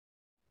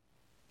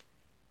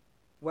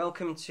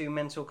Welcome to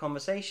Mental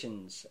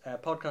Conversations, a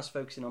podcast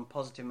focusing on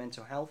positive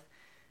mental health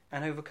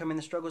and overcoming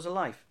the struggles of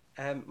life.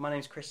 My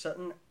name's Chris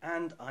Sutton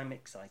and I'm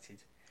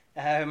excited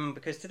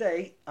because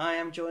today I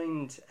am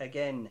joined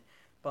again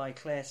by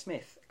Claire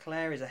Smith.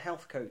 Claire is a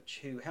health coach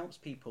who helps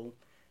people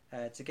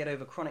to get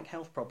over chronic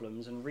health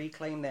problems and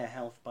reclaim their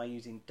health by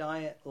using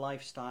diet,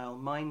 lifestyle,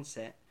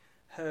 mindset,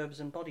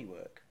 herbs and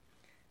bodywork.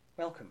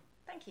 Welcome.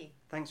 Thank you.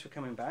 Thanks for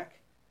coming back.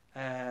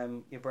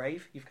 You're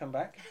brave. You've come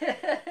back.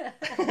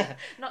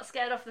 Not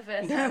scared off the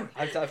first No, time.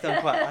 I've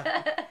done quite.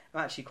 I'm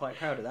actually quite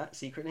proud of that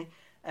secretly.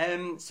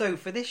 So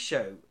for this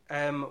show,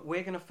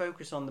 we're going to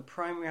focus on the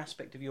primary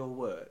aspect of your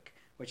work,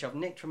 which I've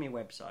nicked from your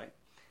website,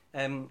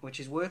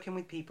 which is working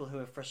with people who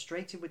are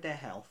frustrated with their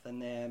health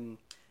and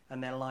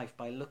their life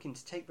by looking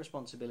to take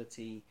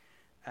responsibility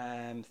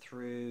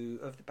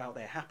about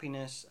their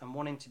happiness and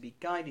wanting to be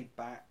guided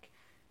back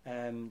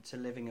to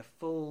living a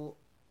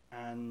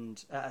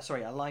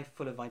life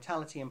full of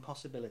vitality and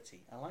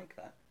possibility. I like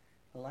that.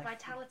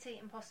 Vitality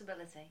and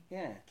possibility.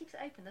 Yeah. Keeps it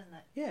open, doesn't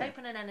it? Yeah.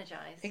 Open and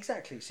energised.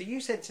 Exactly. So you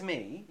said to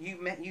me, you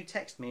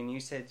texted me and you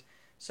said,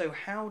 so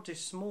how do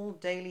small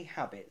daily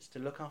habits to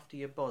look after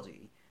your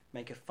body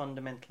make a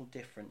fundamental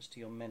difference to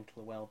your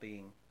mental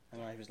well-being?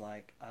 And I was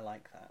like, I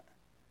like that.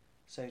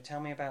 So tell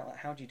me about that.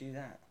 How do you do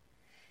that?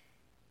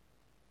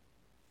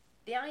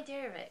 The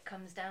idea of it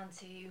comes down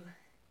to,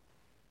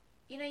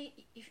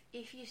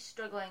 if you're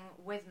struggling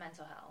with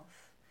mental health,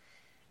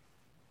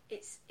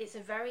 it's a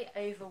very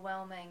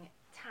overwhelming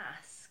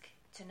task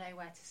to know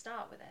where to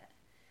start with it.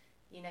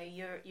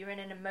 You're in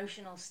an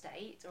emotional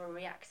state or a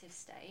reactive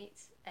state,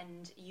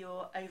 and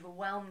you're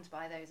overwhelmed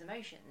by those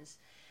emotions.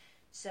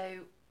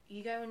 So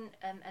you go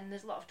and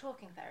there's a lot of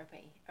talking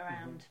therapy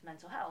around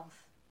mental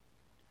health,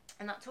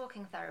 and that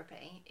talking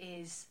therapy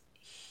is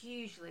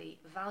hugely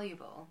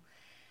valuable,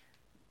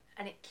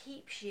 and it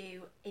keeps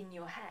you in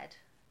your head.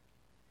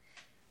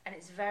 And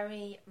it's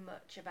very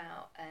much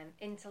about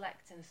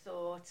intellect and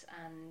thought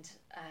and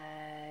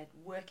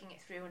working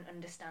it through and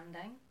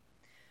understanding,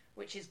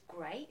 which is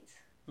great.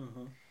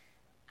 Mm-hmm.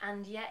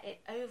 And yet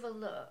it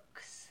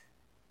overlooks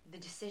the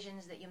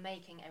decisions that you're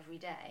making every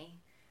day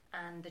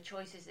and the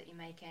choices that you're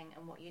making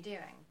and what you're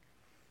doing.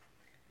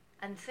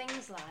 And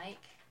things like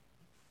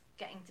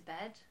getting to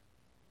bed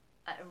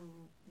at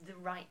the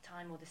right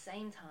time or the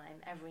same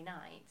time every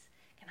night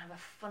can have a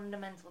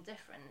fundamental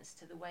difference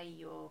to the way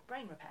your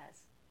brain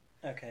repairs.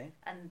 Okay.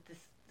 And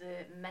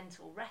the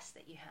mental rest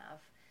that you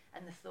have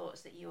and the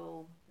thoughts that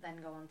you'll then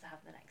go on to have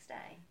the next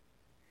day.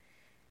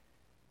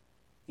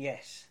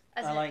 Yes,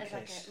 As I like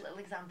like this. a little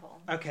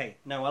example. Okay,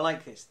 no, I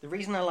like this. The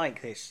reason I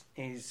like this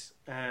is,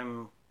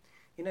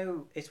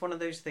 it's one of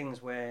those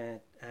things where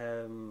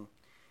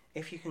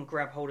if you can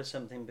grab hold of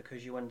something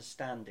because you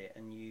understand it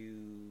and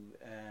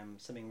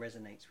something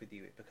resonates with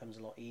you, it becomes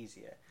a lot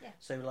easier. Yeah.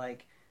 So,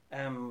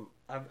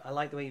 I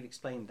like the way you've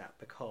explained that,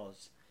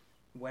 because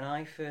when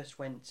I first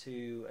went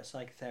to a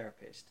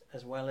psychotherapist,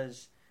 as well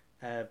as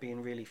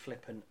being really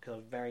flippant because I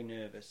was very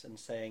nervous and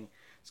saying,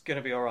 it's going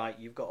to be all right,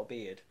 you've got a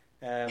beard.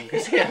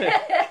 It's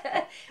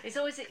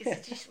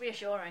just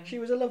reassuring. She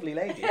was a lovely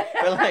lady.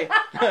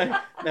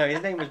 But no,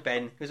 his name was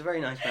Ben. He was a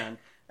very nice man.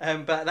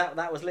 But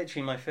that was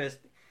literally my first...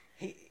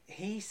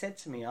 He said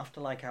to me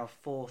after our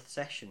fourth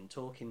session,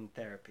 talking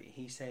therapy,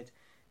 he said,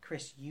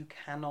 Chris, you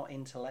cannot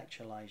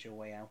intellectualise your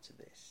way out of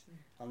this.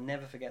 I'll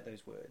never forget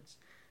those words.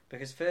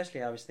 Because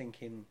firstly, I was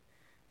thinking,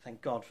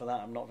 thank God for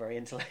that, I'm not very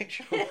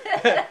intellectual.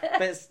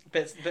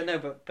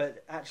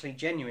 but actually,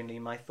 genuinely,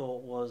 my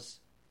thought was,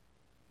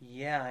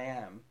 yeah, I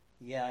am.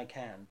 Yeah, I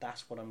can.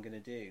 That's what I'm going to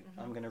do. Mm-hmm.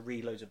 I'm going to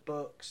read loads of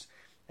books.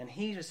 And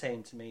he was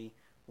saying to me,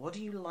 what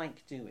do you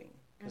like doing?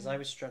 Because I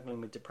was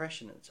struggling with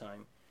depression at the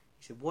time.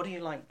 He said, what do you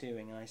like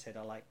doing? And I said,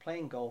 I like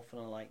playing golf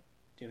and I like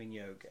doing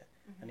yoga.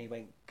 Mm-hmm. And he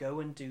went, go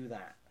and do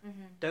that.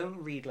 Mm-hmm.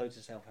 Don't read loads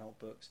of self-help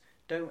books.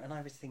 Don't. And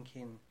I was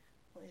thinking,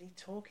 what is he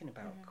talking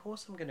about? Mm-hmm. Of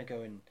course I'm going to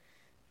go and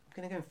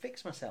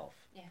fix myself.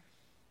 Yeah.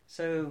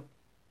 So...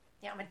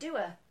 yeah, I'm a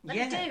doer. Let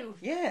me do.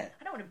 Yeah.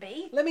 I don't want to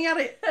be. Let me at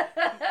it.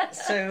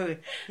 So,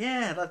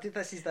 yeah,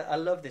 I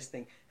love this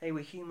thing. Hey,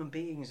 we're human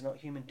beings, not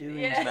human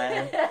doings,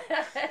 man.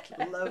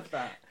 Love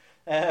that.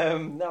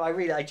 No,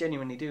 I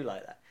genuinely do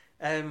like that.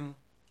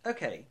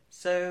 Okay,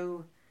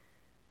 so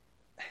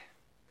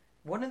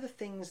one of the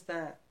things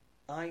that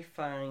I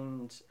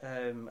find,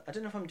 I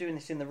don't know if I'm doing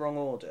this in the wrong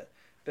order,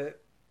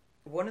 but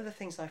one of the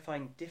things I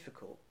find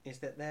difficult is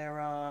that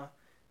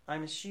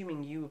I'm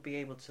assuming you would be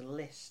able to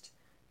list,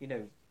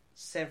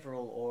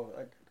 several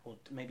or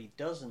maybe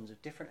dozens of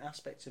different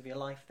aspects of your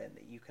life then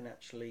that you can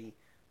actually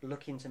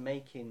look into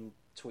making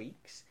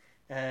tweaks.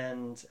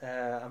 And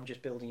I'm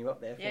just building you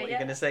up there for what you're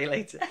going to say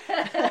later.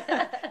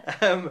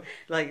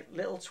 Like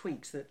little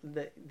tweaks,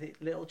 that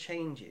little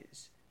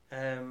changes.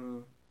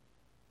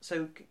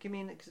 So give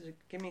me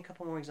a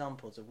couple more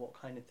examples of what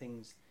kind of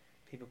things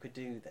people could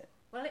do then.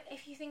 Well,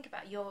 if you think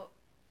about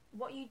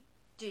what you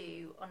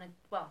do on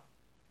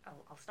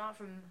I'll start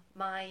from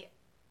my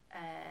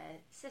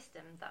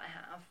system that I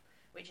have,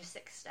 which is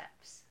 6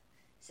 steps.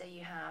 So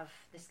you have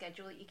the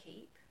schedule that you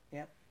keep.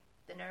 Yep.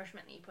 the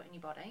nourishment that you put in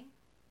your body,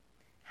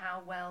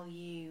 how well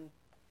you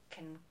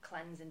can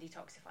cleanse and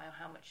detoxify, or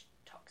how much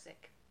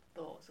toxic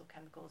thoughts or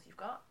chemicals you've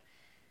got,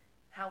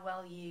 how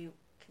well you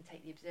can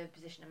take the observed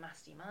position and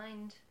master your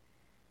mind,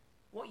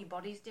 what your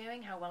body's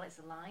doing, how well it's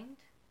aligned,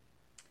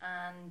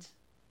 and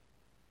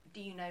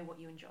do you know what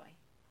you enjoy?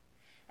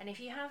 And if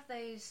you have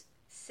those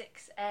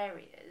 6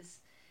 areas,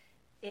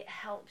 it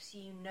helps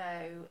you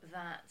know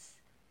that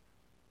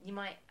you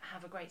might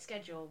have a great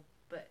schedule,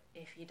 but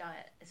if your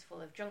diet is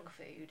full of junk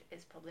food,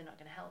 it's probably not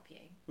going to help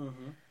you.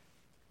 Mm-hmm.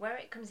 Where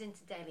it comes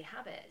into daily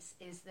habits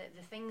is that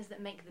the things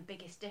that make the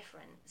biggest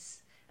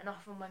difference, and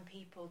often when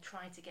people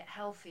try to get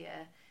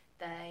healthier,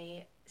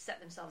 they set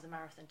themselves a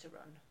marathon to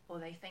run, or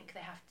they think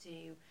they have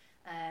to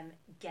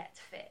get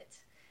fit.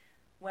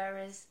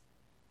 Whereas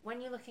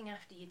when you're looking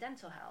after your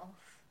dental health,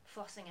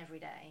 flossing every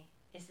day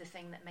is the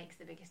thing that makes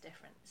the biggest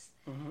difference.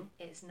 Mm-hmm.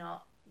 It's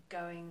not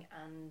going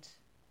and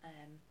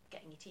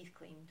getting your teeth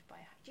cleaned by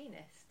a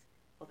hygienist,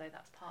 although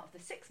that's part of the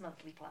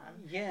 6-monthly plan.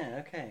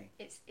 Yeah, okay.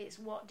 It's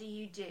what do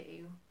you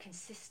do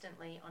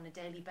consistently on a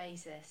daily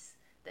basis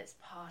that's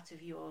part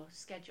of your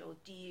schedule.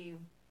 Do you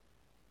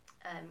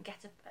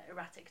get up at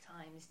erratic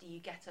times? Do you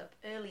get up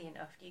early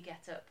enough? Do you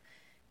get up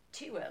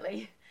too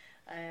early?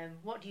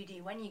 What do you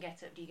do when you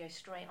get up? Do you go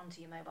straight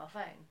onto your mobile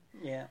phone?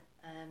 Yeah.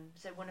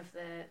 So one of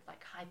the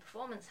high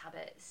performance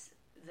habits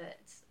that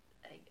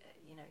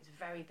is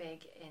very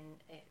big in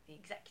the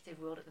executive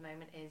world at the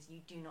moment is you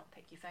do not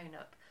pick your phone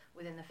up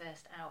within the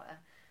first hour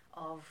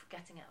of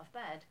getting out of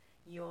bed.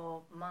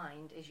 Your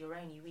mind is your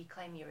own. You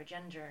reclaim your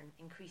agenda and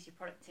increase your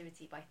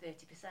productivity by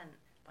 30%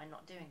 by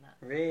not doing that.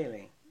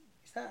 Really?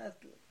 Is that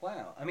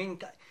wow? I mean,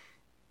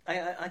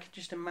 I could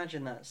just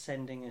imagine that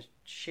sending a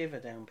shiver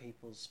down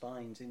people's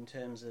spines in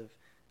terms of.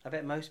 I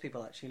bet most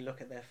people actually look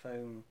at their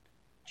phone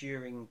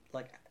during,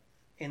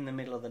 in the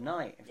middle of the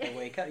night if they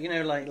wake up.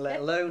 Let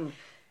alone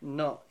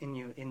not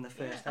in the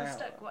first hour. I'm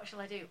stuck. What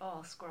shall I do? Oh,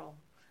 I'll scroll.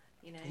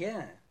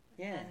 Yeah,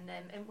 yeah.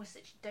 And we're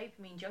such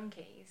dopamine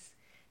junkies.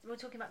 We're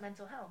talking about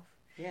mental health.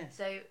 Yeah.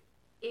 So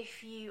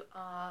if you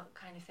are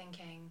kind of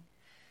thinking,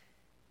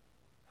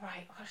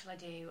 right, what shall I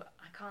do?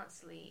 I can't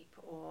sleep,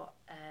 or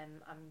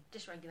I'm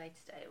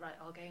dysregulated today. Right,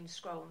 I'll go and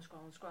scroll and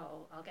scroll and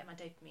scroll. I'll get my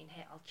dopamine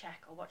hit. I'll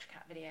check. I'll watch a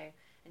cat video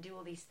and do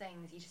all these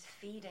things. You're just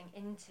feeding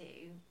into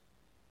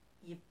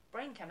your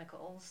brain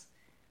chemicals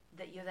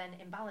that you're then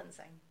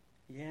imbalancing.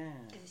 Yeah.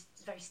 Because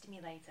it's very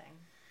stimulating.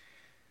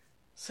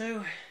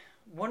 So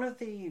one of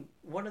the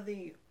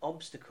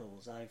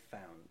obstacles I've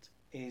found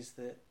is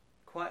that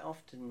quite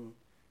often,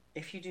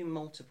 if you do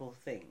multiple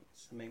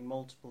things and make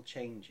multiple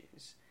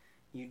changes,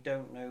 you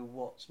don't know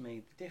what's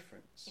made the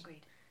difference.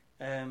 Agreed.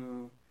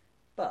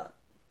 But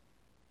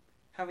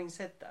having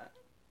said that,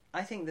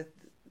 I think that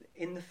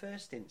in the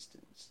first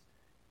instance,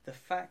 the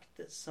fact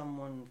that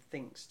someone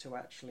thinks to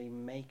actually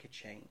make a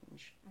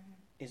change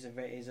is a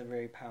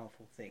very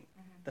powerful thing.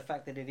 Mm-hmm. The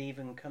fact that it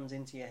even comes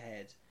into your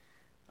head,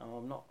 oh,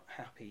 I'm not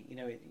happy,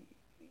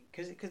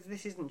 because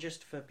this isn't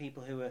just for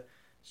people who are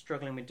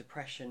struggling with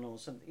depression or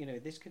something.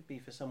 This could be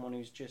for someone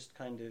who's just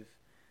kind of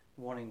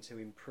wanting to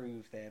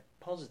improve their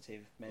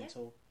positive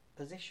mental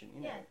position.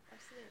 Yeah,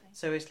 absolutely.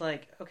 So it's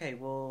like, okay,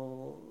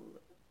 well,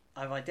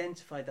 I've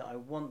identified that I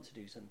want to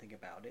do something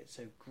about it,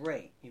 so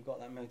great, you've got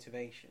that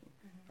motivation.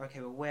 Mm-hmm. Okay,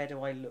 well, where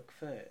do I look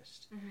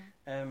first?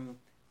 Mm-hmm.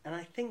 And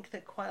I think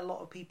that quite a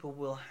lot of people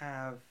will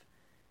have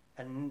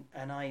an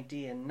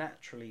idea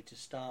naturally to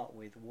start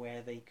with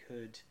where they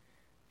could,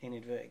 in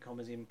inverted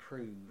commas,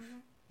 improve.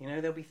 Mm-hmm.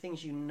 There'll be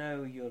things you're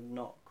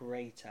not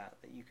great at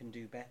that you can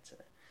do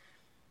better.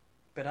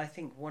 But I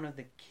think one of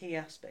the key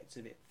aspects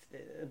of it,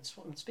 and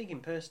I'm speaking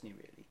personally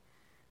really,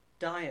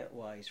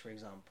 diet-wise, for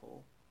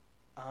example,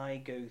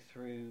 I go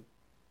through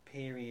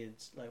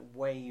periods, like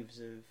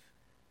waves of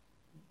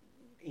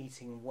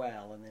eating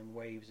well and then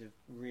waves of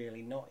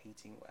really not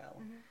eating well.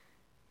 Mm-hmm.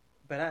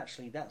 But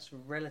actually, that's a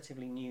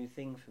relatively new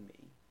thing for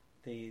me,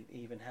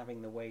 even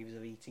having the waves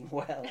of eating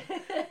well.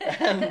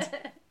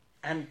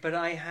 But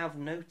I have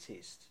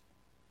noticed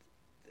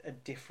a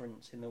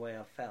difference in the way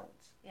I've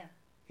felt. Yeah.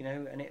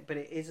 But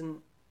it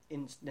isn't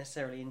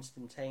necessarily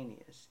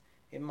instantaneous.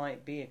 It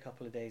might be a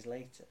couple of days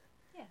later.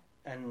 Yeah.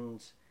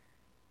 And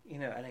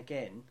and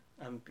again,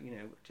 I'm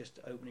just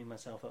opening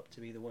myself up to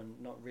be the one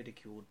not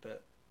ridiculed,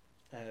 but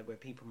where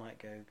people might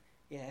go,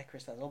 yeah,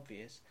 Chris, that's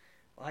obvious.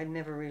 I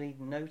never really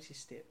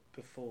noticed it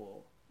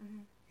before.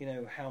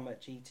 Mm-hmm. How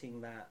much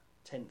eating that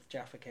 10th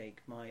Jaffa cake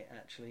might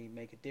actually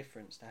make a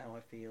difference to how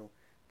I feel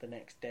the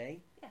next day.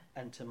 Yeah.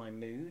 And to my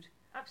mood.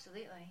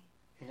 Absolutely.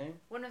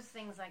 One of the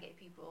things I get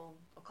people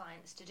or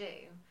clients to do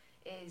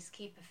is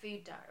keep a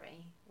food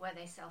diary where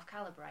they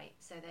self-calibrate.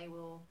 So they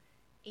will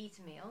eat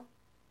a meal,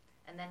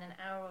 and then an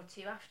hour or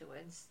two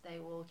afterwards they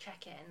will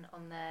check in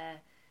on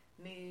their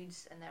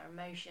moods and their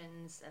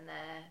emotions and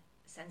their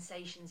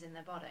sensations in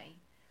their body,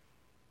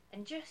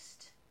 and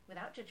just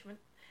without judgment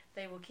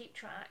they will keep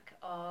track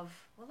of,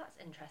 well, that's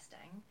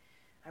interesting,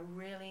 I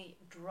really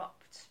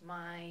dropped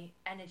my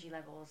energy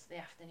levels the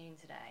afternoon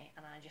today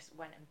and I just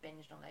went and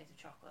binged on loads of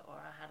chocolate, or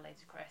I had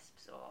loads of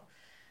crisps, or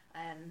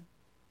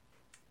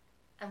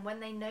And when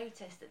they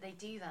notice that they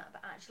do that,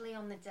 but actually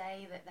on the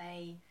day that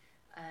they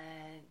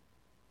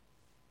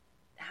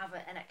have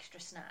an extra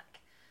snack,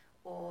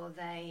 or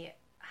they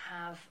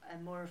have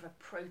more of a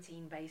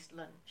protein-based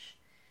lunch,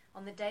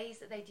 on the days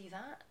that they do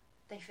that,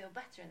 they feel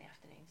better in the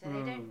afternoon. So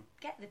they don't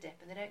get the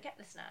dip and they don't get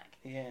the snack.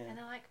 Yeah. And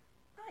they're like,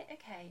 right,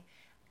 okay.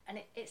 And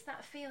it's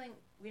that feeling,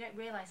 we don't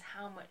realise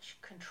how much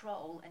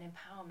control and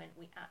empowerment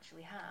we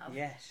actually have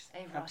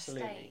over our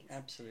state.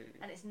 Absolutely.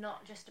 And it's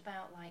not just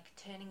about like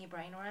turning your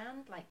brain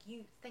around, like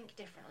you think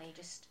differently,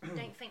 just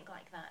don't think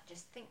like that,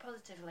 just think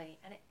positively.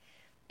 And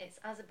it's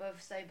as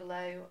above, so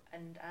below,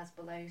 and as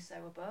below, so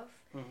above.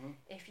 Mm-hmm.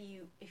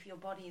 If your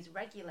body is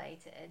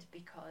regulated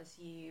because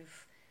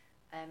you've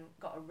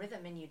got a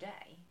rhythm in your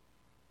day,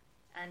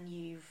 and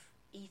you've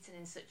eaten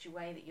in such a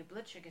way that your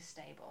blood sugar's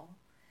stable,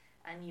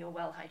 and you're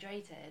well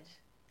hydrated,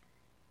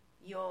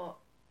 your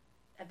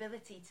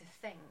ability to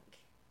think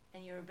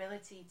and your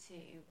ability to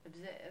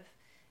observe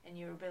and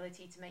your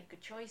ability to make good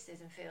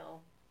choices and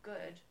feel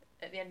good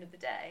at the end of the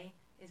day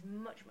is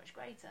much, much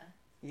greater.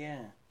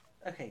 Yeah.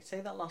 Okay,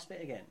 say that last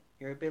bit again.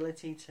 Your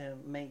ability to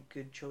make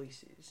good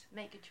choices.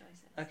 Make good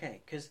choices.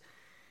 Okay, because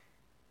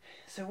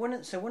so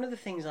one of the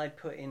things I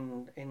put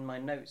in my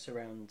notes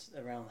around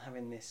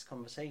having this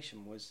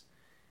conversation was,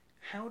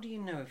 how do you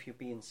know if you're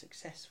being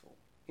successful?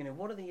 You know,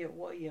 what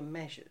are your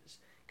measures?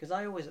 Because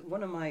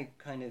one of my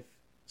kind of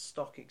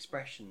stock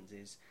expressions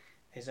is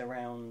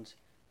around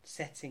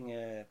setting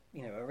it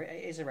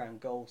is around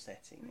goal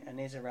setting, and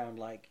is around,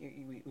 like,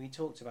 we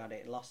talked about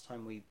it last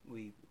time we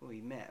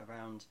met,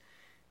 around,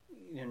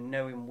 you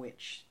know,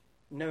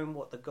 knowing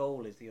what the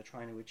goal is that you're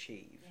trying to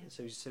achieve.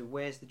 Yeah. So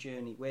where's the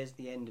journey? Where's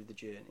the end of the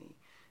journey?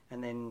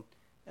 And then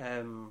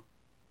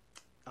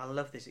I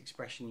love this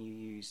expression you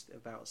used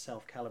about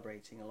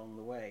self-calibrating along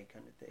the way,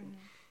 kind of thing.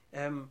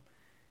 Mm.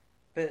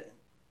 But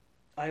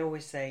I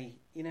always say,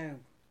 you know,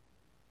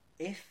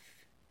 if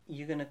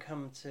you're going to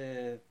come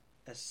to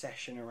a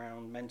session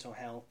around mental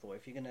health, or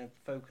if you're going to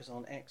focus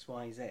on X,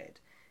 Y, Z,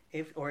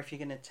 if you're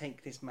going to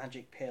take this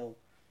magic pill,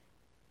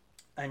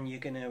 and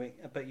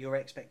but your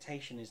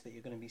expectation is that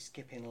you're going to be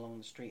skipping along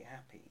the street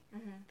happy,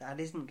 that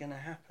isn't going to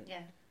happen.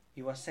 Yeah.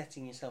 You are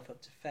setting yourself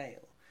up to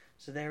fail.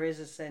 So there is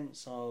a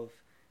sense of,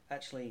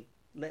 actually,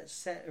 let's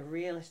set a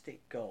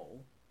realistic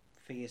goal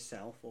for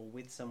yourself, or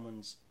with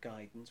someone's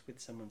guidance, with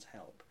someone's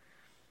help.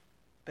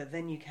 But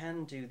then you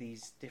can do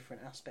these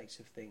different aspects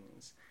of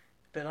things.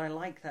 But I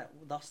like that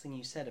last thing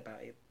you said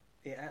about it.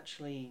 It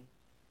actually,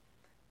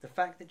 the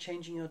fact that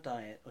changing your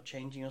diet, or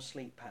changing your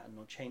sleep pattern,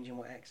 or changing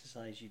what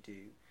exercise you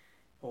do,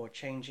 or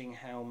changing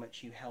how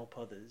much you help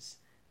others,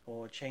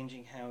 or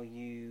changing how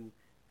you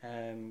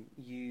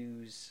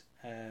use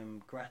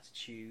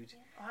gratitude.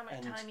 Yeah. Or how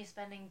much time you're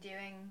spending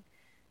doing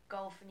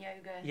golf and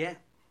yoga. Yeah.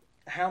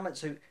 How much,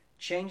 so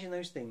changing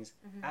those things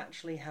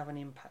actually have an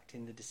impact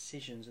in the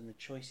decisions and the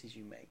choices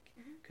you make,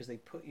 because they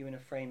put you in a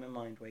frame of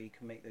mind where you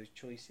can make those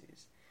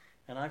choices.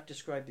 And I've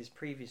described this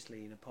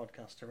previously in a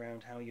podcast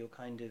around how you're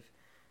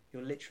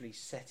literally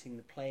setting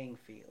the playing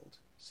field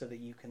so that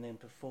you can then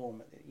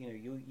perform.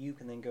 You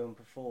can then go and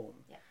perform.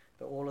 Yeah.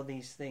 But all of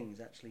these things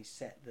actually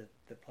set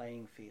the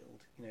playing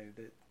field. You know,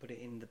 that put it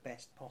in the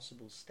best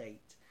possible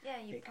state.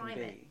 Yeah, you prime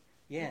it.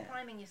 Yeah. You're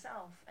priming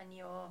yourself, and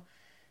you're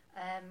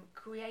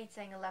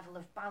creating a level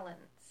of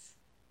balance,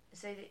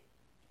 so that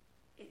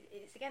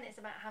it's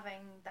about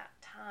having that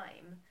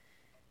time,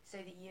 so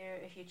that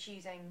if you're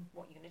choosing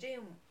what you're going to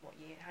do,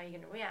 how you're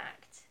going to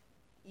react,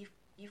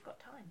 you've got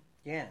time.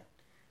 Yeah.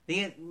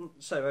 Okay.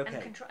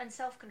 And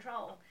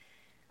self-control.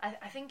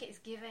 I think it's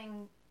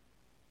giving.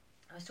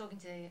 I was talking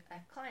to a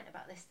client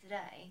about this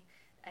today,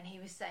 and he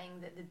was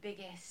saying that the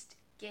biggest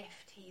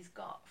gift he's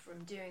got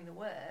from doing the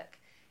work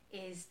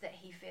is that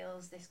he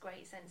feels this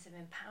great sense of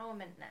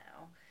empowerment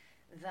now,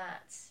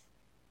 that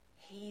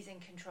he's in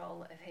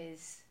control of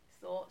his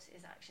thoughts,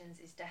 his actions,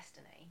 his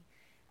destiny,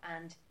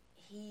 and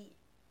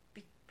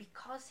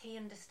because he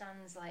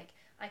understands, like,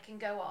 I can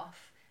go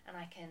off and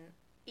I can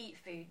eat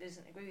food that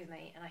doesn't agree with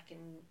me, and I can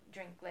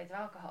drink loads of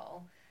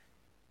alcohol,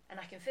 and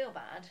I can feel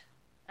bad,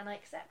 and I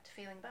accept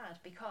feeling bad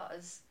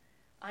because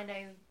I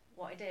know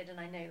what I did, and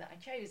I know that I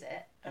chose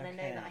it, and I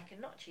know that I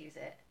cannot choose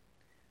it.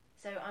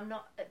 So I'm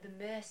not at the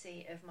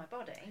mercy of my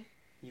body.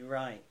 You're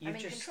right. I'm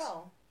in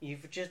control.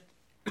 You've just,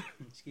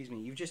 excuse me,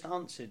 you've just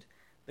answered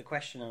the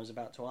question I was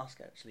about to ask,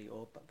 actually,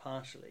 or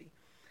partially,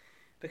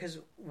 because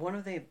one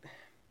of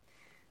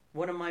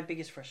my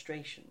biggest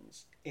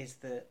frustrations is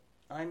that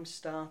I'm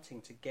starting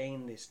to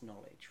gain this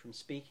knowledge from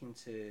speaking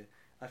to.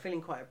 I feel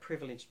in quite a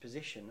privileged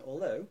position,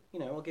 although, you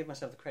know, I'll give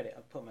myself the credit.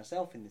 I've put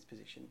myself in this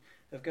position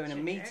of going to a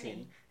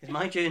meeting. It's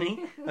my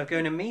journey of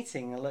going to a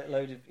meeting,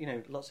 load of, you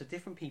know, lots of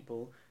different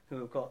people who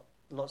have got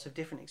lots of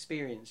different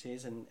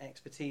experiences and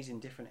expertise in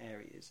different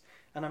areas,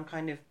 and I'm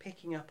kind of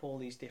picking up all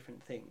these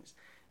different things.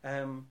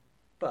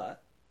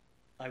 But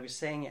I was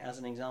saying it as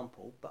an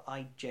example, but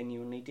I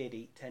genuinely did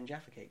eat 10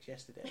 Jaffa cakes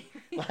yesterday.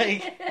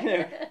 Like, you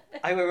know,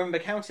 I remember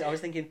counting. I was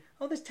thinking,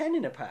 oh, there's 10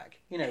 in a pack,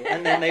 you know,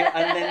 and then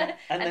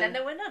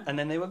there were none, and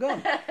then they were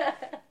gone.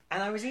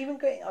 And I was even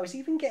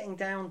getting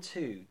down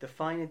to the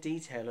finer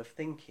detail of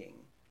thinking.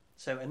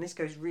 So, and this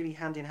goes really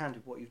hand in hand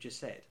with what you've just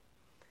said.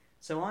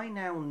 So I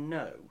now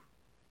know,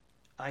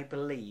 I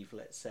believe,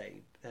 let's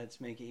say, to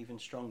make it even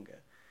stronger,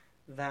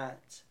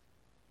 that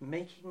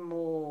making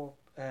more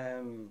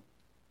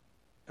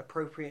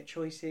appropriate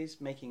choices,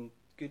 making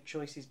good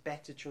choices,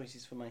 better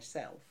choices for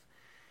myself,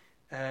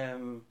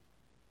 had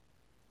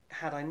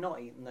I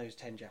not eaten those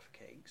 10 Jaffa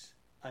cakes,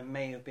 I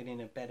may have been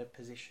in a better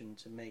position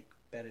to make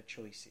better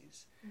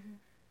choices. Mm-hmm.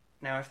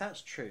 Now, if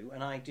that's true,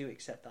 and I do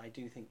accept that I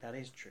do think that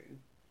is true,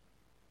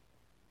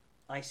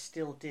 I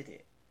still did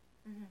it.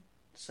 Mm-hmm.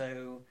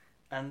 So,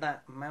 and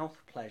that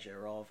mouth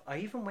pleasure of, I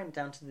even went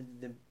down to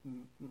the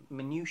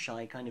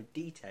minutiae kind of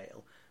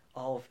detail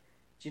of,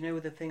 do you know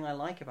the thing I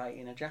like about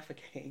eating a Jaffa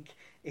cake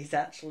is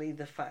actually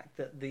the fact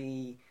that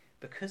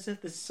because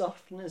of the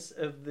softness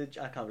of the,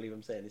 I can't believe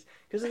I'm saying this,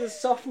 because of the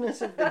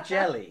softness of the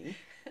jelly,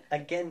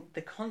 again,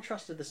 the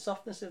contrast of the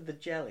softness of the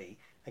jelly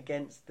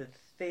against the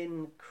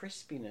thin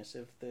crispiness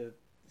of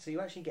so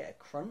you actually get a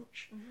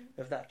crunch Mm-hmm.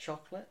 of that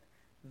chocolate.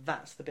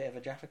 That's the bit of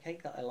a Jaffa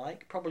cake that I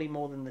like, probably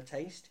more than the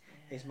taste,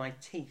 is my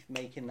teeth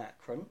making that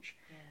crunch.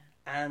 Yeah.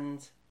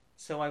 And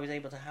so I was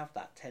able to have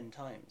that 10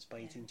 times by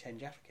eating 10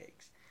 Jaffa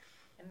cakes.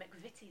 And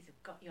McVitie's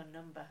have got your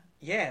number.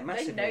 Yeah,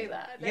 massively. They know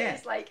that. Yeah.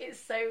 It's like, it's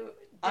so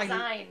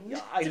designed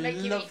I to make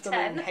you love eat them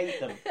 10. and hate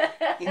them.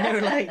 You know,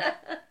 like...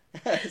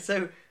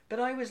 so,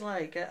 but I was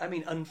like... I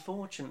mean,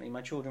 unfortunately,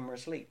 my children were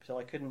asleep, so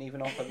I couldn't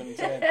even offer them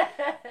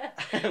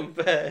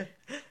to...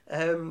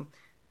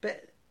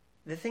 but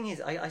the thing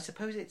is, I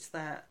suppose it's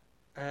that...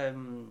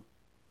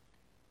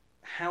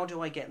 how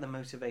do I get the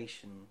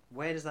motivation?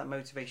 Where does that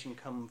motivation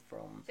come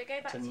from So go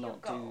back to your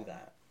not goal. do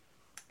that?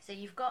 So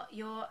you've got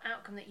your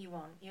outcome that you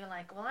want. You're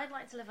like, well, I'd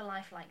like to live a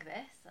life like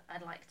this.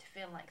 I'd like to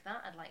feel like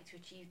that. I'd like to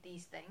achieve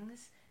these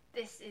things.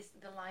 This is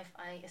the life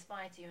I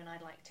aspire to and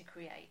I'd like to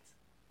create.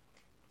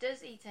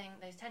 Does eating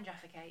those 10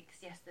 Jaffa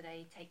cakes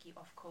yesterday take you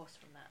off course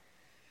from that?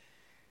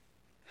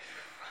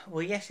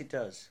 Well, yes, it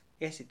does.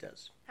 Yes, it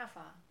does. How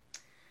far?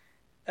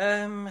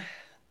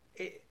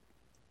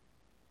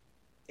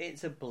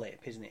 It's a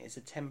blip, isn't it? It's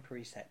a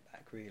temporary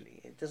setback,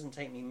 really. It doesn't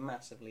take me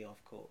massively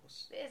off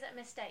course. Is it a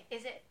mistake?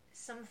 Is it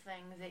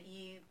something that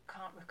you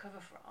can't recover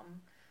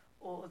from,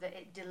 or that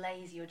it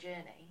delays your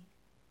journey?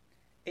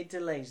 It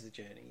delays the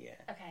journey,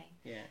 yeah. Okay.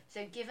 Yeah.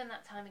 So given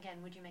that time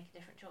again, would you make a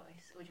different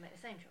choice? Or would you make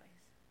the same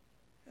choice?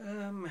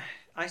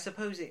 I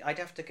suppose I'd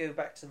have to go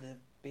back to the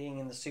being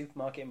in the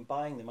supermarket and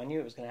buying them. I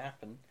knew it was going to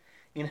happen.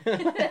 You know,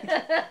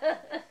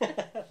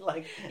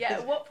 like yeah.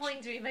 At what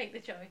point do we make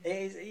the choice?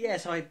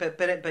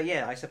 But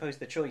yeah, I suppose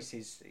the choice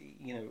is,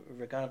 you know,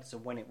 regardless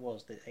of when it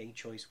was that a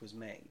choice was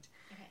made.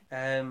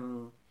 Okay.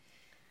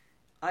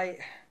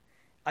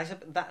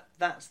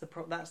 That's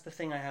the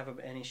thing I have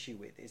an issue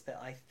with, is that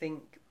I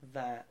think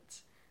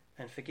that,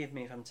 and forgive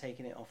me if I'm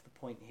taking it off the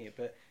point here,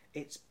 but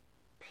it's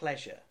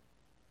pleasure.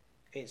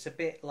 It's a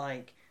bit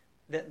like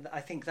that.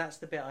 I think that's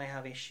the bit I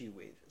have issue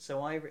with.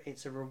 So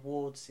it's a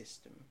reward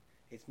system.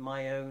 It's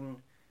my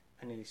own,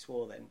 I nearly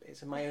swore then, but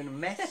it's my own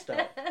messed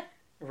up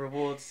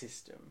reward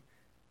system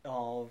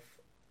of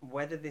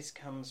whether this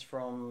comes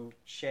from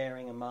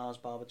sharing a Mars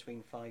bar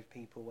between 5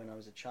 people when I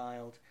was a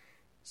child.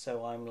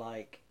 So I'm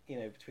like, you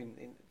know,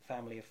 between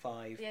family of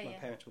 5, my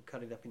parents would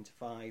cut it up into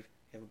 5, you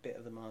have a bit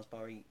of the Mars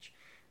bar each.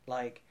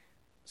 Like,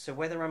 so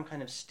whether I'm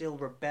kind of still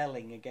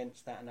rebelling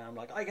against that now, I'm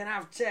like, I can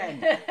have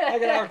 10! I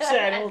can have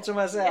 10 all to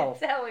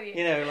myself!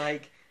 You know,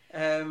 like...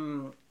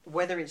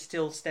 whether it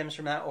still stems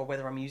from that or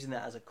whether I'm using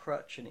that as a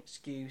crutch, an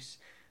excuse,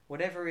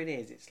 whatever it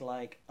is, it's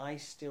like I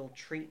still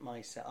treat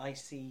myself. I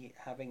see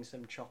having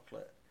some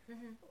chocolate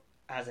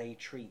as a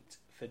treat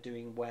for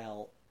doing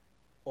well,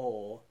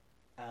 or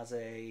as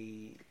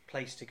a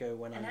place to go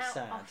when I'm sad.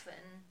 And how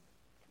often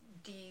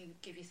do you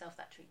give yourself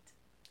that treat?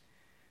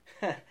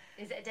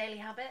 Is it a daily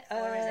habit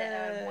or is it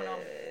a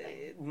one-off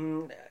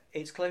thing?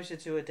 It's closer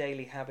to a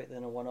daily habit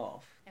than a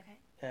one-off. Okay.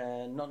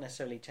 Not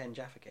necessarily 10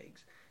 Jaffa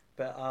cakes.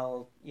 But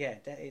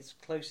it's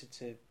closer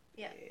to,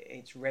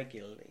 it's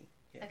regularly.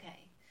 Yeah.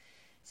 Okay.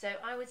 So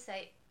I would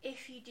say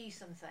if you do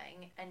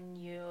something and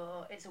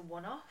it's a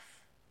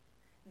one-off,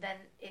 then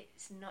it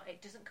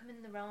doesn't come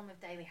in the realm of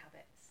daily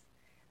habits.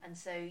 And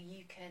so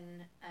you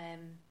can,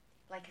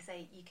 like I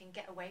say, you can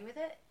get away with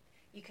it.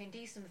 You can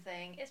do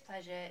something, it's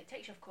pleasure, it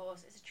takes you off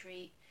course, it's a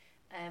treat,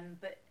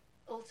 but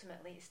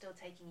ultimately it's still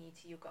taking you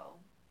to your goal.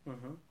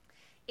 Mm-hmm.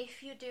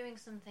 If you're doing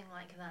something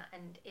like that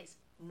and it's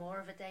more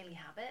of a daily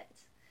habit,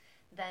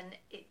 then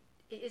it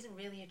isn't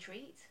really a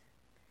treat,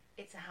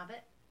 it's a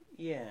habit.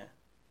 Yeah.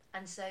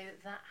 And so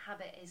that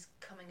habit is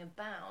coming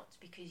about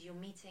because you're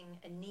meeting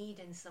a need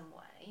in some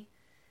way,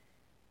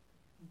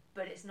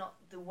 but it's not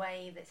the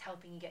way that's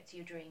helping you get to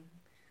your dream.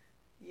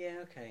 Yeah,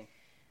 okay.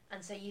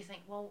 And so you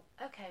think, well,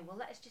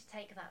 let's just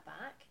take that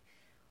back.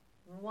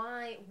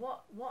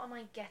 What am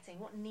I getting?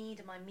 What need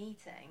am I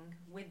meeting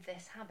with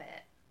this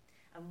habit?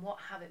 And what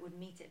habit would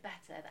meet it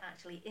better that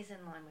actually is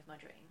in line with my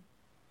dream?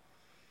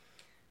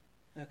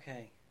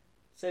 Okay.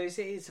 So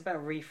it's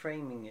about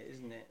reframing it,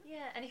 isn't it?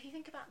 Yeah, and if you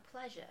think about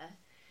pleasure,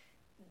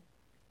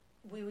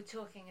 we were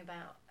talking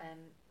about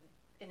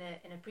in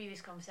a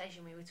previous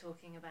conversation. We were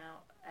talking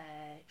about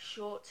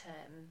short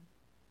term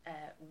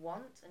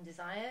want and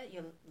desire.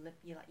 Your like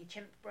your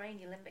chimp brain,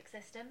 your limbic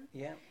system,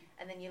 Yeah.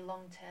 and then your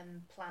long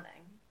term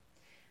planning.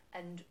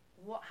 And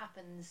what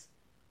happens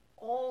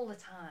all the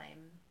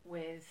time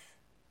with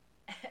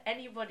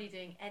anybody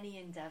doing any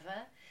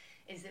endeavour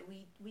is that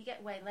we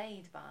get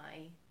waylaid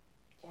by,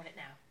 I want it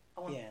now.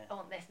 I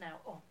want this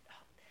now.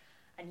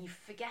 And you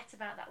forget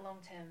about that long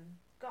term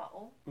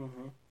goal,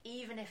 Mm-hmm.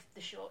 even if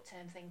the short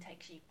term thing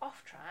takes you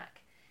off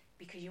track,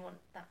 because you want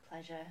that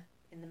pleasure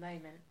in the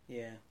moment.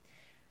 Yeah.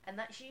 And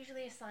that's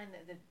usually a sign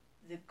that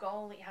the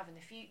goal that you have in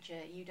the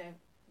future, you don't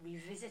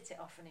revisit it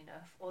often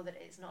enough, or that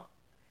it's not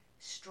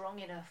strong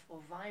enough or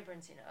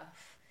vibrant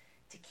enough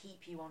to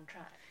keep you on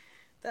track.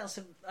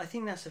 I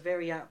think that's a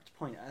very apt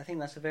point. I think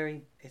that's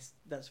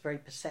very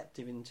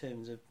perceptive in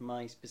terms of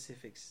my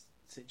specific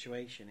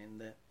situation. In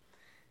that,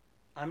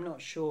 I'm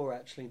not sure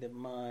actually that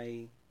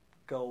my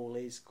goal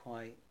is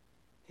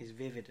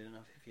vivid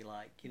enough, if you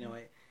like. You know,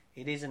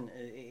 it isn't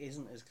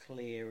as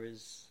clear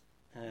as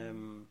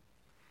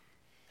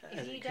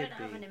if you it don't could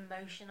have be. an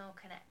emotional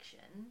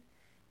connection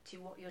to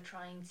what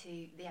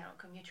the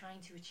outcome you're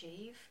trying to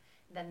achieve,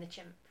 then the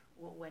chimp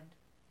will win.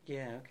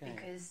 Yeah. Okay.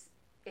 Because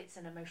it's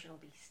an emotional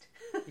beast.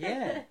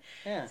 Yeah.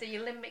 So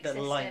your limbic That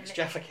system likes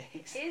Jaffa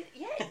cakes.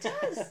 It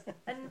does.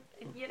 And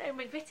you know,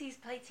 McVitie's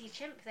play to your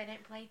chimp. They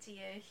don't play to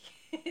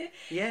your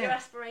Yeah. your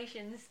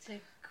aspirations to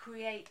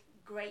create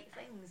great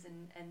things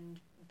and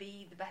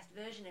be the best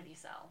version of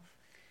yourself.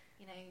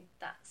 You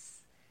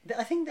know,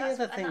 I think the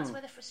other thing, and that's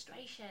where the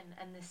frustration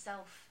and the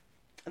self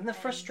and the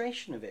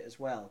frustration of it as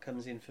well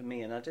comes in for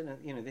me. And I don't know,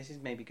 you know, this is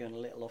maybe going a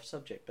little off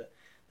subject, but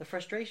the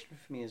frustration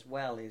for me as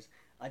well is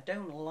I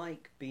don't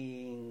like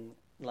being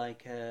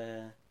like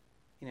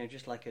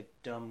just like a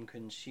dumb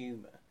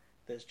consumer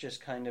that's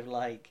just kind of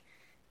like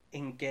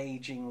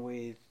engaging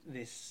with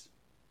this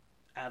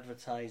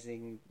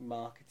advertising,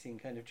 marketing,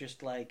 kind of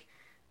just like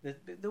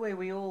the way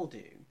we all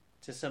do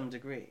to some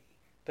degree.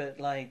 But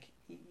like,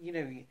 you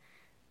know,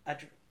 I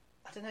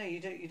don't know.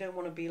 You don't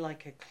want to be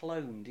like a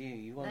clone, do you?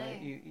 You want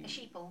a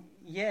sheeple.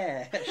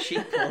 Yeah, a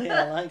sheeple.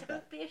 Yeah, I like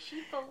that. Don't be a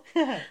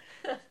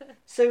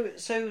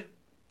sheeple.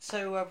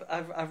 So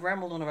I've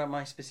rambled on about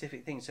my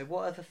specific things. So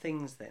what other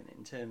things then,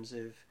 in terms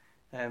of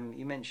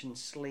you mentioned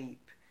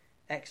sleep,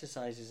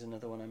 exercise is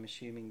another one. I'm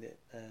assuming that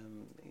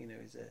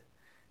is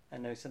I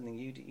know something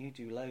you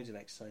do loads of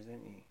exercise,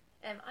 don't you?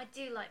 I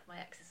do like my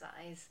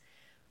exercise,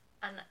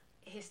 and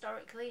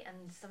historically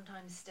and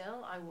sometimes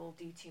still I will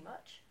do too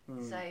much.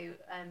 So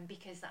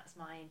because that's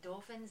my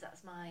endorphins,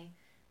 that's my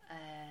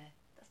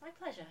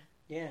pleasure.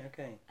 Yeah.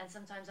 Okay. And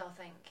sometimes I'll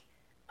think,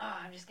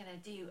 I'm just going to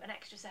do an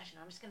extra session.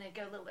 I'm just going to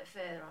go a little bit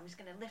further. I'm just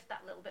going to lift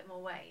that little bit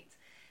more weight.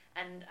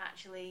 And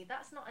actually,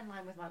 that's not in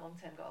line with my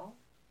long-term goal.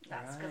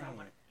 That's because I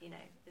want,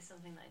 it's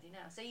something that I do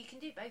now. So you can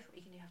do both.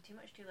 You can have too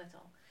much, too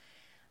little.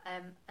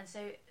 And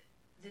so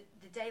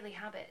the daily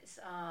habits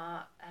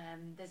are,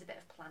 there's a bit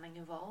of planning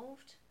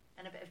involved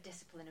and a bit of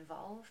discipline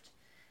involved,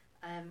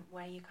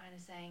 where you're kind of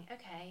saying,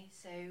 okay,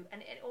 so,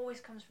 and it always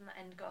comes from the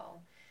end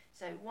goal.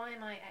 So why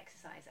am I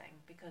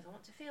exercising? Because I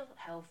want to feel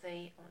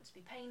healthy. I want to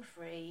be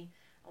pain-free.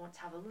 I want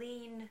to have a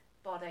lean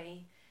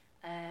body.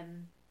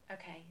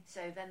 Okay,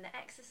 so then the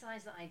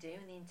exercise that I do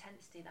and the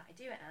intensity that I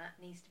do it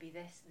at needs to be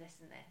this, this,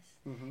 and this.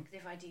 Because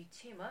if I do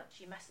too much,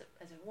 you mess up,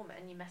 as a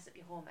woman, you mess up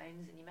your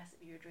hormones and you mess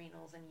up your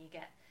adrenals and you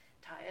get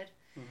tired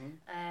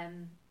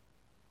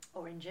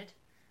or injured.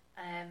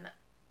 And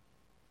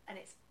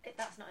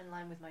that's not in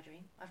line with my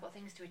dream. I've got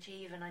things to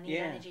achieve and I need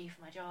energy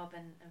for my job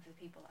and for the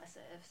people that I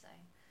serve. So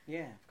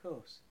yeah, of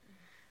course.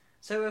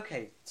 So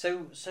okay,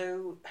 so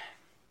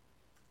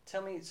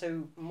tell me,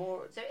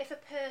 more. So if a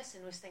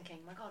person was thinking,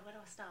 my God, where do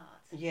I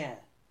start? Yeah.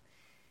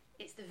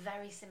 It's the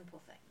very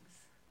simple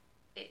things.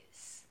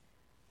 It's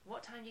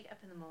what time do you get up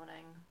in the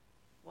morning?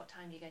 What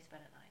time do you go to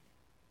bed at night?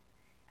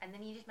 And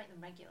then you just make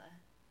them regular.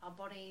 Our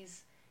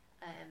bodies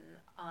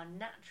are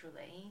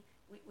naturally,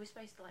 we're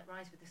supposed to like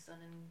rise with the sun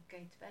and go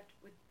to bed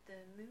with the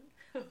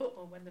moon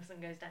or when the sun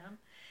goes down.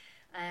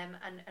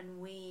 And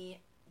we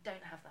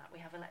don't have that. We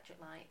have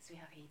electric lights, we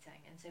have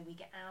heating, and so we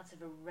get out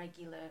of a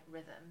regular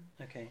rhythm.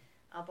 Okay.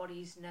 Our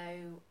bodies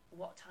know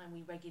what time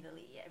we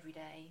regularly eat every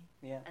day.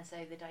 Yeah. And so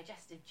the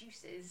digestive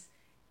juices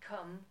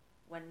come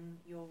when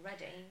you're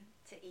ready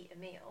to eat a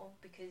meal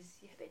because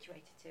you're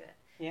habituated to it.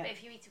 Yeah. But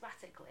if you eat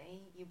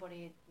erratically, your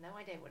body has no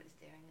idea what it's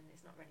doing and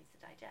it's not ready to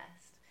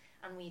digest.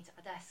 And we eat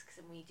at our desks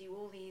and we do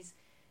all these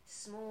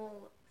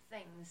small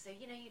things. So,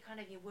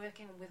 you're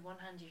working with one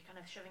hand, you're kind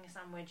of shoving a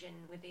sandwich in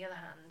with the other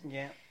hand.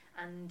 Yeah.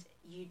 And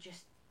you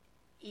just,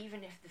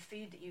 even if the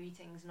food that you're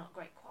eating is not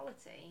great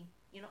quality,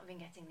 you're not even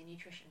getting the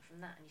nutrition from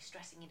that, and you're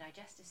stressing your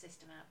digestive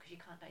system out because you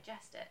can't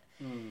digest it.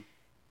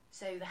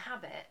 So the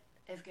habit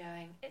of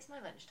going, it's my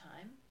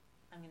lunchtime,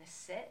 I'm going to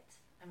sit,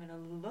 I'm going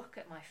to look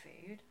at my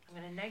food, I'm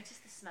going to notice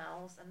the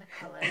smells and the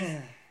colours,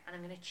 and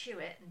I'm going to chew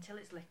it until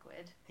it's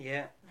liquid.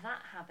 Yeah.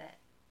 That habit,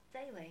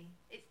 daily.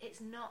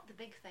 It's not the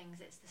big things,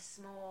 it's the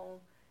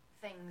small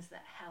things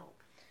that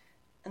help.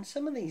 And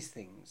some of these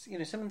things,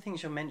 some of the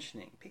things you're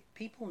mentioning,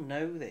 people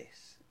know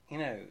this.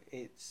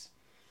 It's...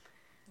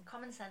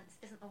 Common sense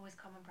isn't always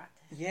common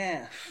practice.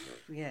 Yeah,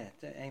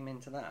 amen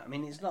to that. I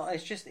mean, it's not.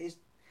 It's just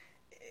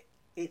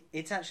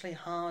it's actually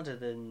harder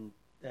than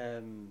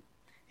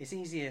it's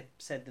easier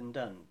said than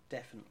done,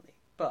 definitely.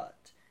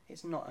 But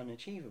it's not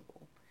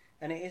unachievable,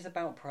 and it is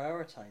about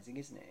prioritizing,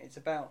 isn't it? It's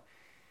about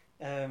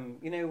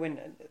when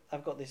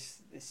I've got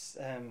this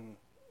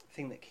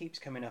thing that keeps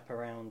coming up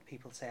around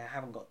people say I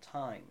haven't got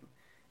time,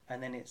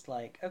 and then it's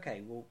like,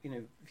 okay, well,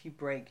 if you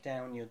break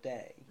down your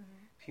day. Mm-hmm.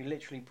 If you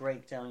literally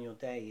break down your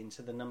day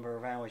into the number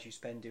of hours you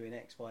spend doing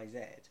X, Y, Z,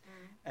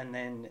 and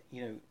then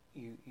you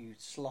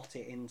slot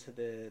it into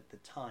the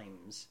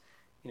times,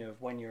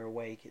 of when you're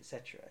awake,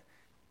 etc.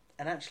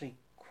 And actually,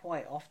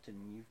 quite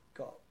often you've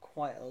got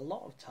quite a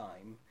lot of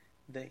time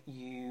that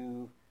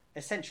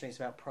essentially it's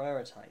about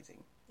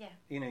prioritizing. Yeah.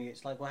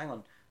 It's like, well, hang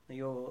on,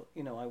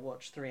 I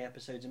watched 3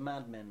 episodes of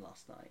Mad Men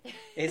last night.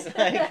 It's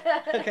like,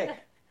 okay.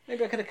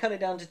 Maybe I could have cut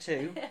it down to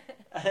 2,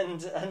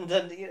 and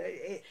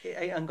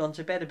gone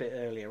to bed a bit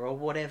earlier, or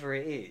whatever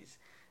it is.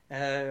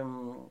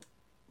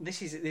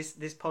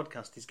 This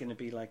podcast is going to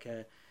be like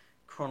a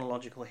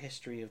chronological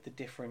history of the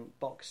different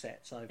box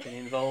sets I've been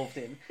involved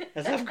in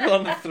as I've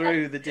gone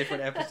through the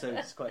different episodes.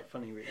 It's quite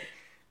funny, really.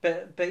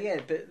 But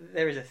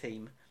there is a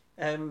theme.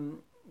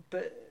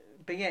 But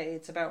yeah,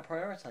 it's about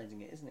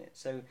prioritising it, isn't it?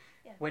 So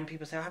when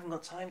people say I haven't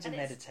got time to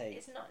meditate,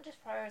 it's not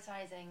just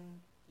prioritising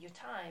your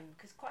time,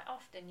 because quite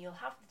often you'll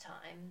have the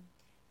time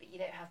but you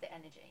don't have the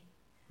energy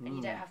and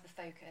you don't have the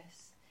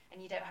focus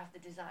and you don't have the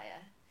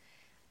desire,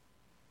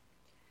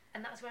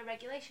 and that's where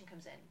regulation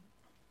comes in,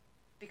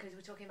 because we're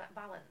talking about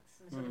balance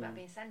and we're talking about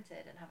being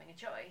centered and having a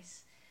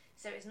choice.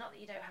 So it's not that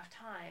you don't have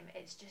time,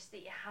 it's just that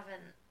you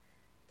haven't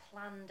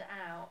planned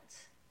out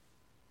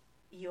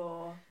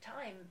your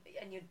time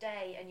and your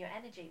day and your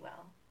energy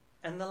well,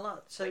 and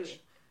which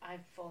I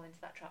fall into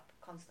that trap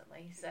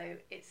constantly, so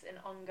it's an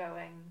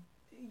ongoing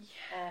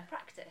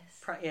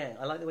practice.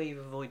 I like the way you've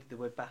avoided the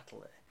word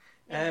battle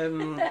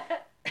there.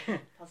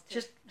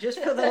 Just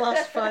for the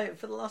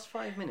last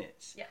 5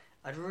 minutes. Yeah.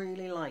 I'd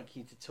really like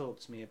you to talk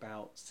to me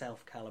about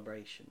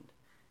self-calibration,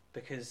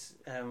 because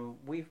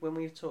when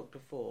we've talked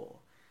before,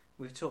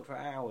 we've talked for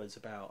hours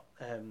about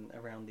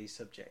around these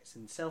subjects,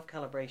 and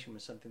self-calibration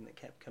was something that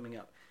kept coming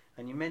up,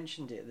 and you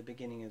mentioned it at the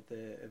beginning of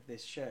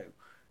this show,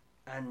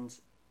 and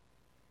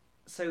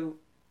so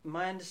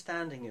my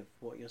understanding of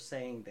what you're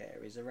saying there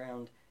is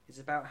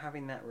about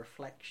having that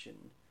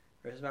reflection,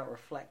 or it's about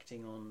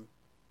reflecting on.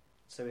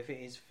 So if it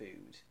is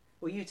food,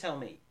 well, you tell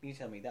me,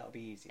 that'll be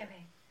easier.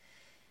 Okay.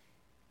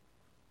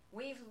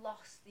 We've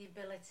lost the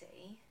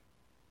ability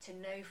to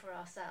know for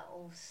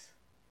ourselves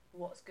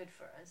what's good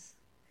for us,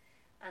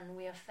 and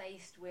we are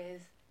faced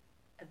with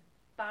a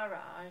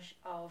barrage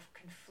of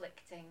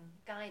conflicting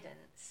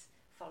guidance.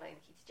 Follow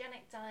the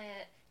ketogenic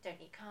diet, don't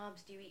eat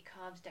carbs, do you eat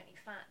carbs, don't eat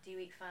fat, do you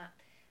eat fat,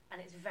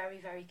 and it's very,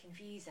 very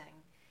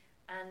confusing.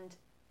 And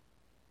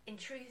in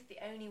truth, the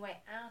only way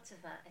out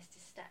of that is to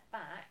step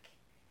back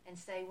and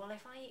say, well,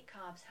 if I eat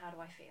carbs, how do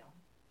I feel?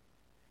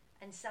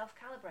 And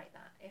self-calibrate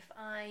that. If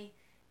I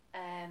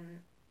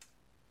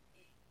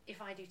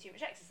do too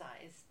much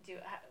exercise,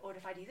 or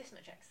if I do this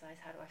much exercise,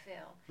 how do I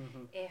feel?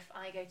 Mm-hmm. If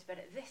I go to bed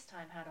at this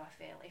time, how do I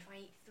feel? If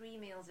I eat 3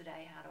 meals a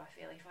day, how do I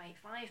feel? If I eat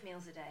 5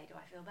 meals a day, do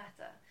I feel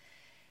better?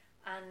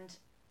 And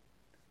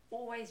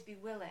always be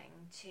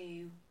willing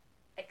to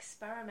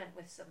experiment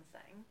with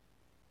something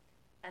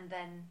and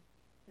then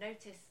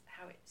notice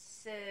how it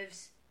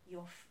serves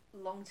your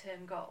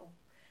long-term goal.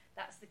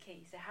 That's the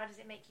key. So how does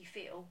it make you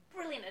feel?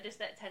 Brilliant, I just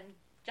ate 10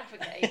 Jaffa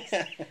cakes.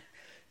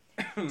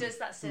 Does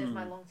that serve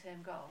my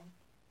long-term goal?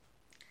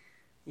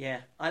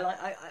 Yeah,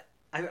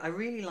 I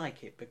really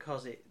like it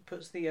because it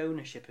puts the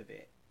ownership of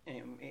it.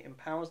 It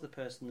empowers the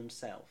person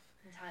themselves.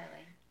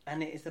 Entirely.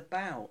 And it is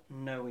about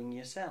knowing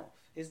yourself,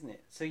 isn't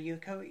it? So you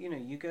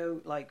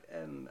go like,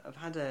 I've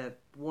had a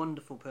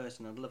wonderful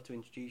person, I'd love to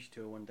introduce you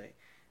to her one day,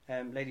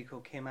 lady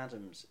called Kim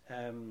Adams,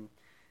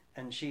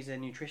 and she's a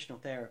nutritional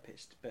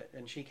therapist,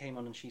 and she came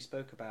on and she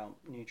spoke about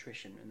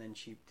nutrition, and then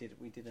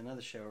we did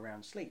another show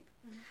around sleep.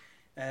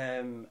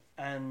 Mm-hmm.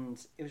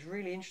 And it was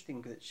really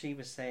interesting that she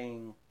was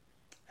saying,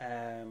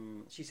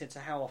 she said, so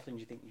how often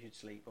do you think you should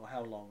sleep, or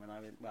how long? And I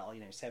went, well,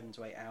 7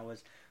 to 8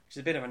 hours, which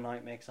is a bit of a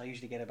nightmare because I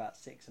usually get about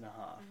 6.5.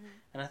 Mm-hmm.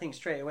 And I think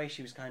straight away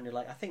she was kind of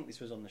like, I think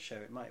this was on the show,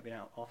 it might have been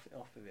off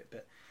of it,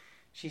 but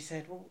she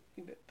said, well,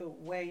 but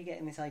where are you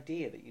getting this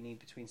idea that you need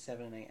between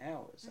 7 and 8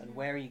 hours? Mm-hmm. And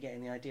where are you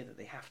getting the idea that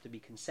they have to be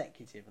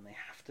consecutive and they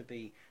have to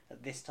be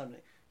at this time?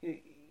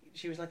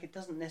 She was like, it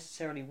doesn't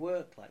necessarily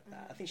work like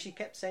that. Mm-hmm. I think she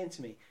kept saying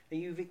to me, are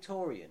you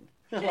Victorian?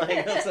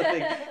 Like, or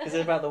something. Because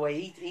it's about the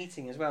way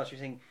eating as well. She was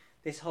saying,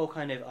 this whole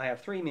kind of, I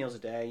have 3 meals a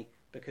day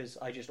because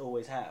I just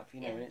always have,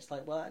 and it's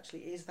like, well, actually,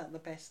 is that the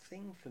best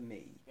thing for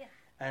me? Yeah.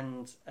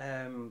 And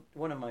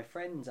one of my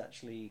friends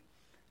actually,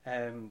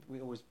 we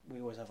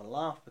always have a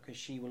laugh because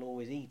she will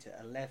always eat at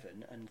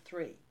 11 and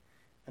 3,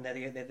 and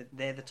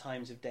they're the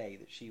times of day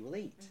that she will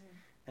eat,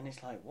 and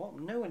it's like, what?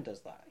 No one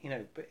does that,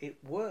 but it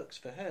works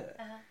for her.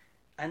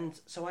 And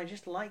so I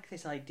just like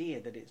this idea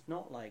that it's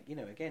not like,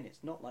 again,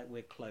 it's not like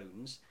we're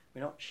clones.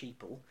 We're not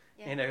sheeple,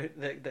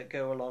 that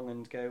go along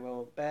and go,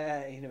 well,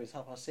 bear, it's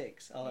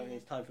 6:30.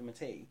 It's time for my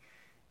tea.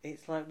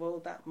 It's like, well,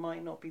 that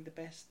might not be the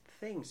best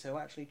thing. So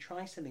actually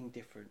try something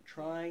different.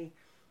 Try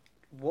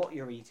what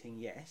you're eating,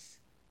 yes.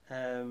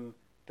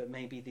 But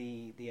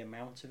maybe the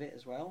amount of it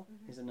as well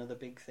is another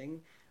big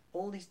thing.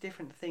 All these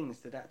different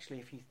things that actually,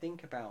 if you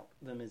think about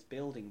them as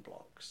building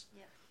blocks,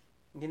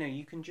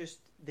 you can just,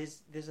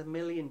 there's a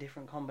million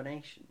different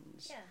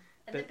combinations. Yeah,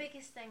 and the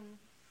biggest thing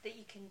that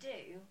you can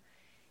do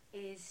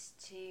is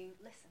to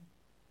listen.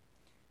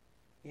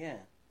 Yeah,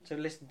 so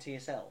listen to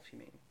yourself, you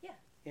mean? Yeah.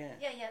 Yeah.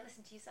 Yeah,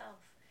 listen to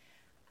yourself.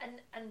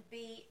 And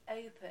be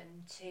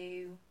open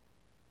to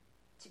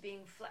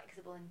being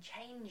flexible and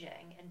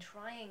changing and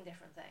trying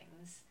different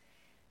things.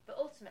 But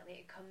ultimately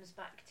it comes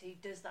back to,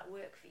 does that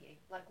work for you?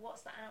 Like,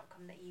 what's the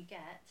outcome that you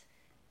get?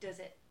 Does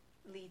it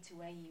lead to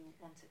where you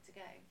want it to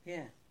go?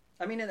 Yeah.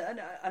 I mean, and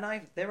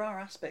there are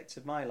aspects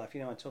of my life,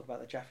 I talk about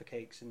the Jaffa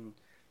Cakes, and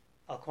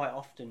I'll quite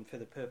often, for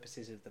the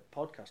purposes of the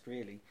podcast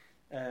really,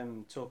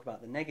 talk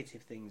about the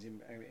negative things,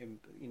 in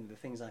the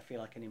things I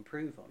feel I can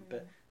improve on.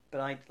 But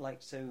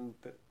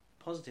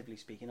positively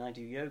speaking, I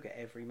do yoga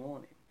every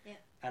morning. Yeah.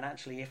 And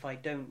actually, if I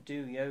don't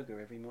do yoga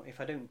if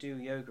I don't do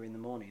yoga in the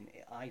morning,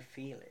 I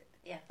feel it.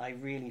 Yeah. I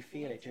really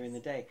feel it during the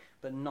day,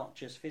 but not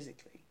just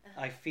physically.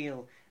 I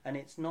feel, and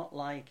it's not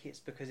like it's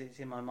because it's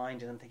in my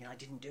mind and I'm thinking, I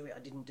didn't do it.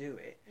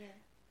 Yeah.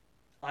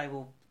 I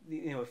will,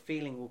 a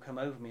feeling will come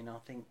over me and I'll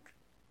think,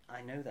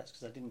 I know that's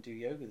because I didn't do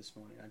yoga this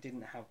morning. I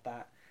didn't have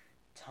that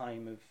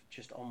time of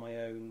just on my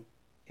own,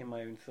 in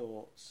my own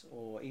thoughts,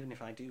 or even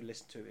if I do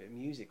listen to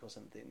music or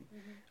something,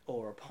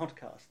 or a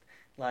podcast,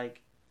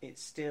 like,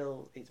 it's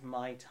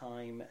my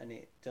time, and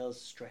it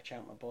does stretch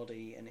out my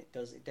body, and it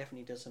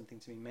definitely does something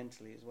to me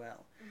mentally as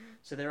well.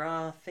 So there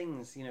are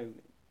things,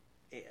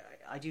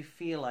 I do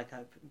feel like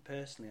I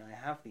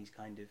have these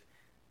kind of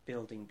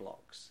building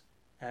blocks,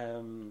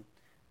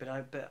 but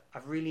I've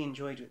really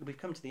enjoyed. We've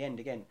come to the end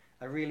again.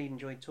 I really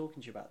enjoyed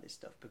talking to you about this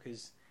stuff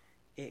because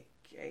it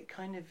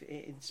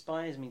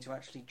inspires me to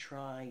actually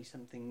try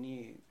something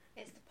new.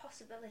 It's the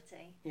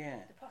possibility.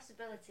 Yeah. The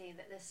possibility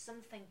that there's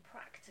something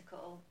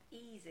practical,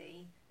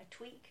 easy, a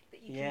tweak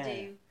that you can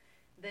do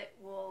that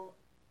will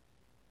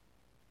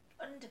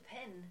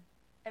underpin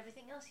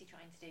everything else you're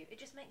trying to do. It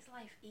just makes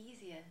life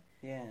easier.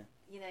 Yeah.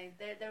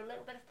 There are a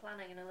little bit of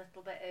planning and a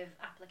little bit of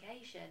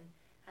application,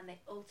 and they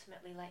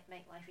ultimately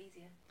make life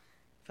easier.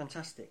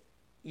 Fantastic.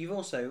 You've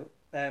also,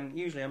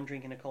 usually I'm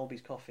drinking a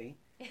Colby's coffee.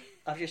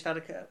 I've had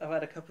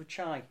a cup of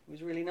chai. It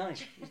was really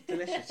nice. It was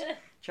delicious.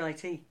 Chai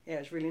tea. Yeah,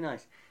 it's really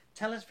nice.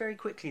 Tell us very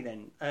quickly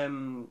then.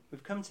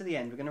 We've come to the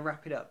end. We're going to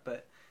wrap it up,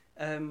 but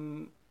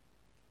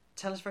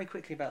tell us very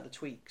quickly about the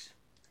tweaks.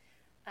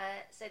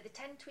 So the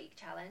 10 Tweak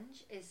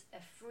Challenge is a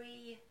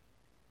free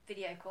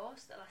video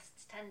course that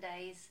lasts 10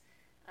 days.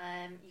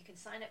 You can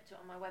sign up to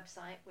it on my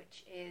website,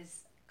 which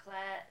is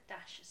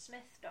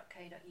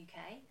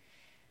claire-smith.co.uk,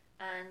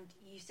 and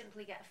you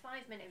simply get a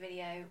 5-minute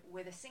video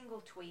with a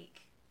single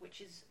tweak, which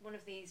is one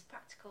of these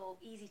practical,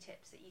 easy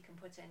tips that you can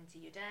put into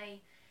your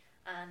day,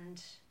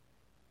 and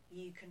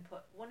you can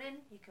put 1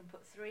 in, you can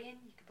put 3 in,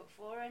 you can put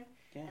 4 in,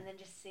 and then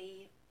just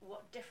see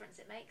what difference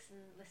it makes and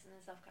listen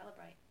and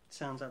self-calibrate.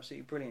 Sounds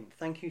absolutely brilliant.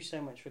 Thank you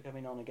so much for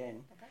coming on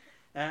again. Okay.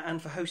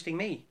 And for hosting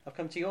me. I've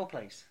come to your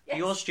place. Yes.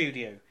 Your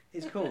studio.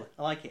 It's cool.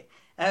 I like it.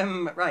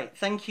 Right.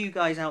 Thank you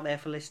guys out there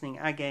for listening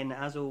again,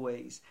 as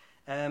always.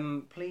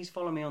 Please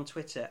follow me on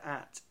Twitter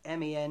at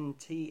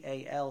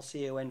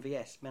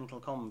MENTALCONVS, Mental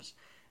Comms.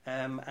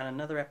 And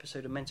another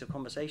episode of Mental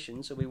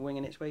Conversations will be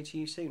winging its way to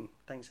you soon.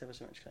 Thanks ever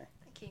so much, Claire.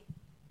 Thank you.